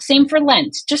 weeks out. Same for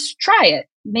Lent. Just try it.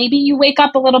 Maybe you wake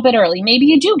up a little bit early. Maybe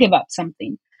you do give up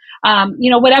something.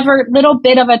 Whatever little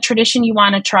bit of a tradition you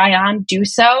want to try on, do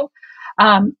so.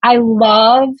 I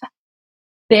love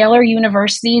Baylor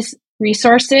University's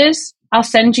resources. I'll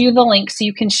send you the link so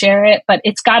you can share it, but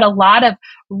it's got a lot of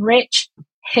rich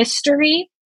history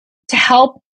to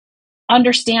help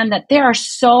understand that there are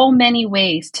so many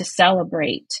ways to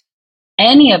celebrate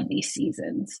any of these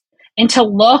seasons and to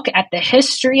look at the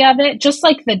history of it. Just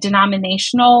like the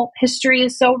denominational history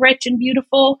is so rich and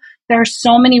beautiful, there are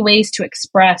so many ways to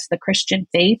express the Christian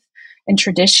faith and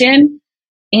tradition,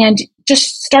 and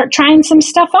just start trying some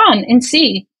stuff on and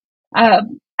see.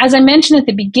 As I mentioned at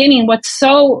the beginning, what's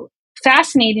so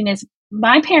fascinating is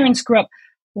my parents grew up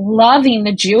loving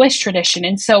the Jewish tradition.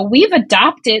 And so we've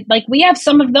adopted, we have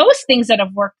some of those things that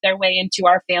have worked their way into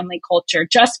our family culture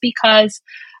just because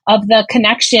of the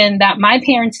connection that my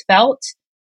parents felt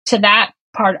to that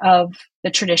part of the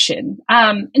tradition.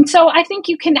 And so I think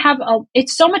you can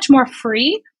it's so much more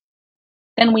free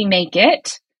than we make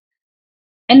it.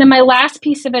 And then my last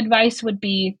piece of advice would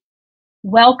be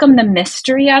welcome the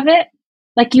mystery of it.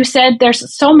 Like you said,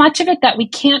 there's so much of it that we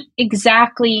can't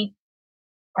exactly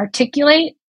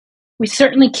articulate. We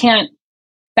certainly can't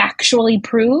factually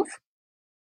prove,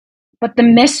 but the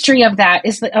mystery of that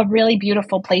is a really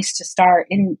beautiful place to start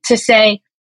and to say,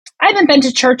 I haven't been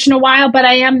to church in a while, but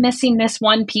I am missing this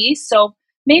one piece. So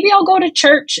maybe I'll go to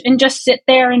church and just sit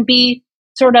there and be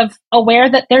sort of aware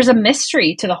that there's a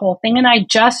mystery to the whole thing. And I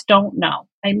just don't know.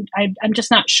 I'm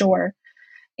just not sure.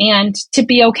 And to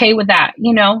be okay with that,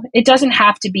 it doesn't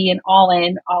have to be an all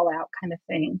in, all out kind of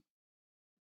thing.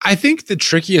 I think the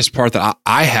trickiest part that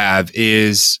I have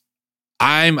is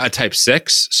I'm a type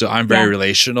 6, so I'm very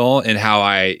relational in how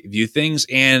I view things.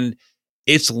 And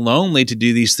it's lonely to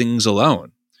do these things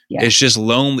alone. Yeah. It's just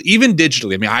lonely, even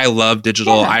digitally. I mean, I love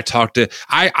digital. Yeah.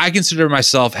 I consider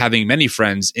myself having many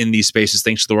friends in these spaces,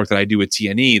 thanks to the work that I do with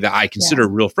TNE, that I consider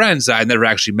real friends that I never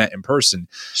actually met in person.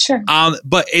 Sure.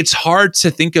 But it's hard to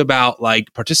think about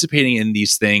participating in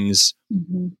these things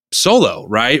solo,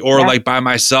 right? Or by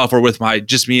myself or with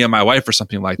just me and my wife or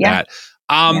something like that.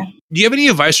 Do you have any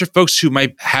advice for folks who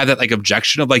might have that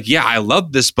objection of I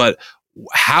love this, but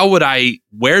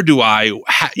when do I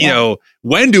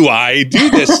do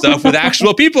this stuff with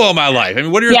actual people in my life? I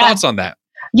mean, what are your thoughts on that?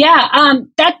 Yeah.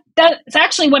 That's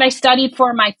actually what I studied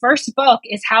for my first book,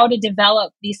 is how to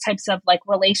develop these types of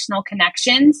relational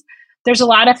connections. There's a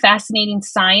lot of fascinating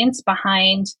science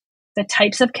behind the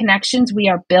types of connections we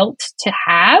are built to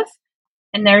have.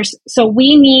 And so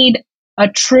we need a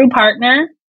true partner.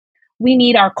 We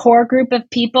need our core group of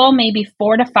people, maybe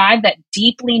 4 to 5 that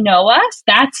deeply know us.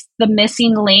 That's the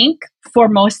missing link for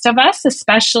most of us,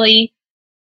 especially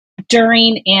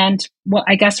during and what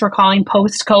I guess we're calling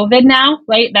post-COVID now,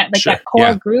 right? That that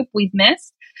core group we've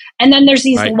missed. And then there's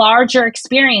these larger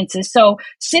experiences. So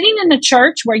sitting in the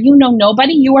church where you know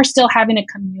nobody, you are still having a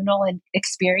communal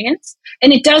experience.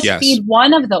 And it does feed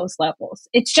one of those levels.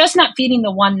 It's just not feeding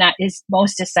the one that is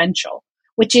most essential,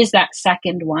 which is that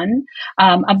second one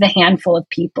of the handful of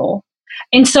people.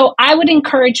 And so I would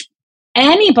encourage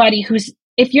anybody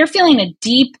if you're feeling a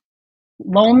deep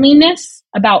loneliness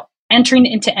about entering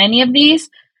into any of these,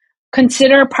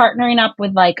 consider partnering up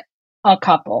with a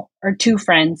couple or 2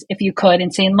 friends if you could,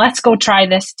 and saying, let's go try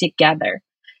this together.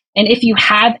 And if you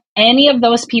have any of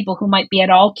those people who might be at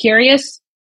all curious,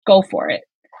 go for it.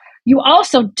 You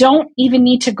also don't even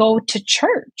need to go to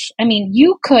church. I mean,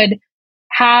 you could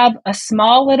have a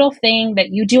small little thing that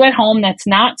you do at home that's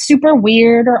not super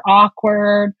weird or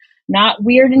awkward, not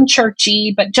weird and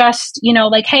churchy, but just,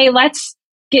 hey, let's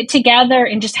get together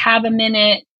and just have a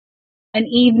minute, an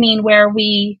evening where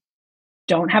we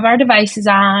don't have our devices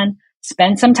on,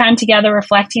 spend some time together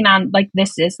reflecting on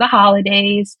this is the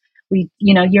holidays.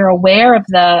 You're aware of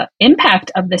the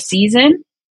impact of the season.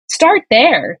 Start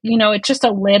there. It's just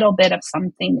a little bit of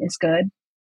something is good.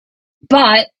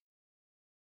 But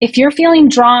if you're feeling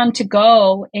drawn to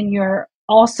go and you're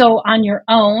also on your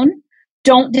own,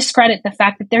 don't discredit the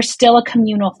fact that there's still a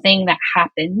communal thing that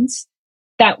happens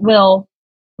that will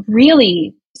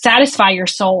really satisfy your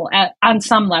soul on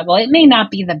some level. It may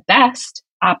not be the best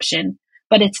option,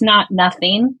 but it's not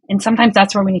nothing. And sometimes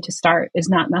that's where we need to start, is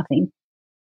not nothing.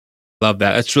 Love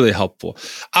that. That's really helpful.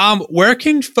 Where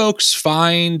can folks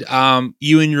find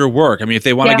you and your work? I mean, if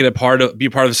they want to be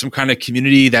a part of some kind of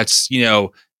community that's,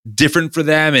 different for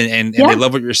them and they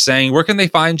love what you're saying, where can they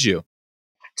find you?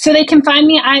 So they can find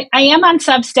me. I am on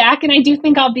Substack, and I do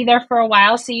think I'll be there for a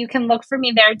while. So you can look for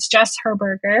me there. It's Jess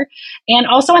Herberger, and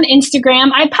also on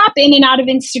Instagram. I pop in and out of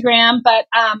Instagram, but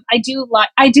I do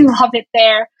love it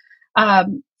there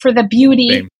for the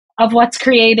beauty of what's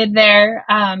created there.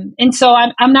 And so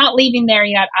I'm not leaving there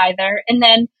yet either. And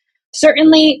then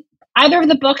certainly either of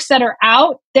the books that are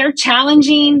out, they're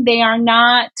challenging. They are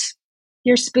not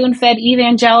your spoon-fed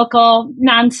evangelical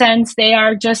nonsense. They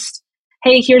are just,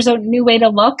 hey, here's a new way to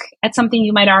look at something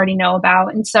you might already know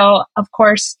about. And so, of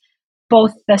course,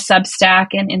 both the Substack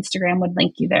and Instagram would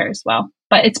link you there as well.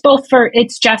 But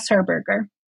it's Jess Herberger.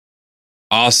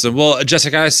 Awesome. Well, Jess, I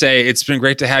gotta say, it's been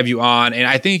great to have you on. And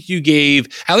I think you gave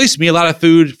at least me a lot of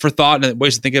food for thought and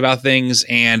ways to think about things.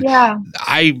 And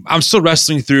I'm still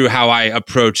wrestling through how I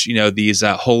approach, these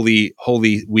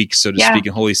holy weeks, so to speak,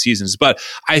 and holy seasons. But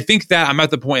I think that I'm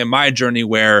at the point in my journey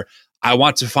where I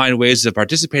want to find ways of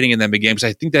participating in them again, because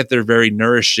I think that they're very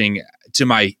nourishing to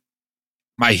my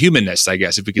humanness, I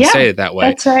guess, if we can say it that way.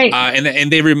 That's right. And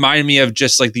they remind me of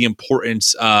just like the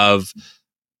importance of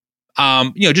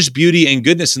just beauty and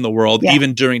goodness in the world,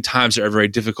 even during times that are very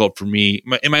difficult for me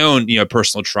in my own,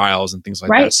 personal trials and things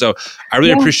like that. So I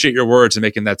really appreciate your words and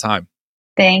making that time.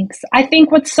 Thanks. I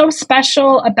think what's so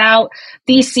special about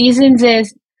these seasons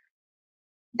is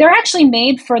they're actually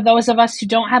made for those of us who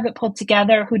don't have it pulled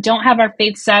together, who don't have our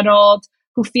faith settled,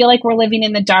 who feel like we're living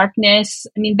in the darkness.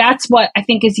 I mean, that's what I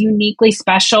think is uniquely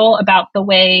special about the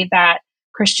way that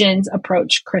Christians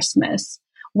approach Christmas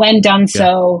when done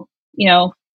so,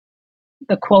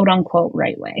 the quote unquote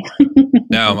right way.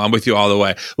 No, I'm with you all the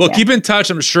way. Well, keep in touch.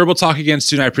 I'm sure we'll talk again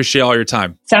soon. I appreciate all your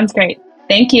time. Sounds great.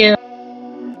 Thank you.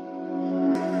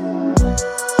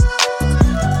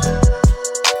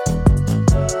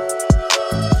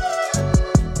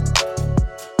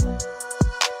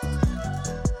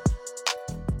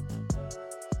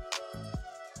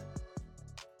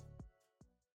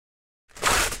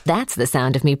 That's the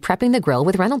sound of me prepping the grill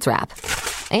with Reynolds Wrap.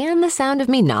 And the sound of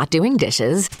me not doing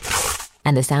dishes.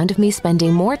 And the sound of me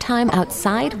spending more time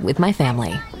outside with my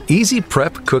family. Easy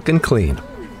prep, cook, and clean.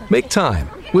 Make time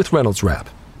with Reynolds Wrap.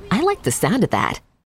 I like the sound of that.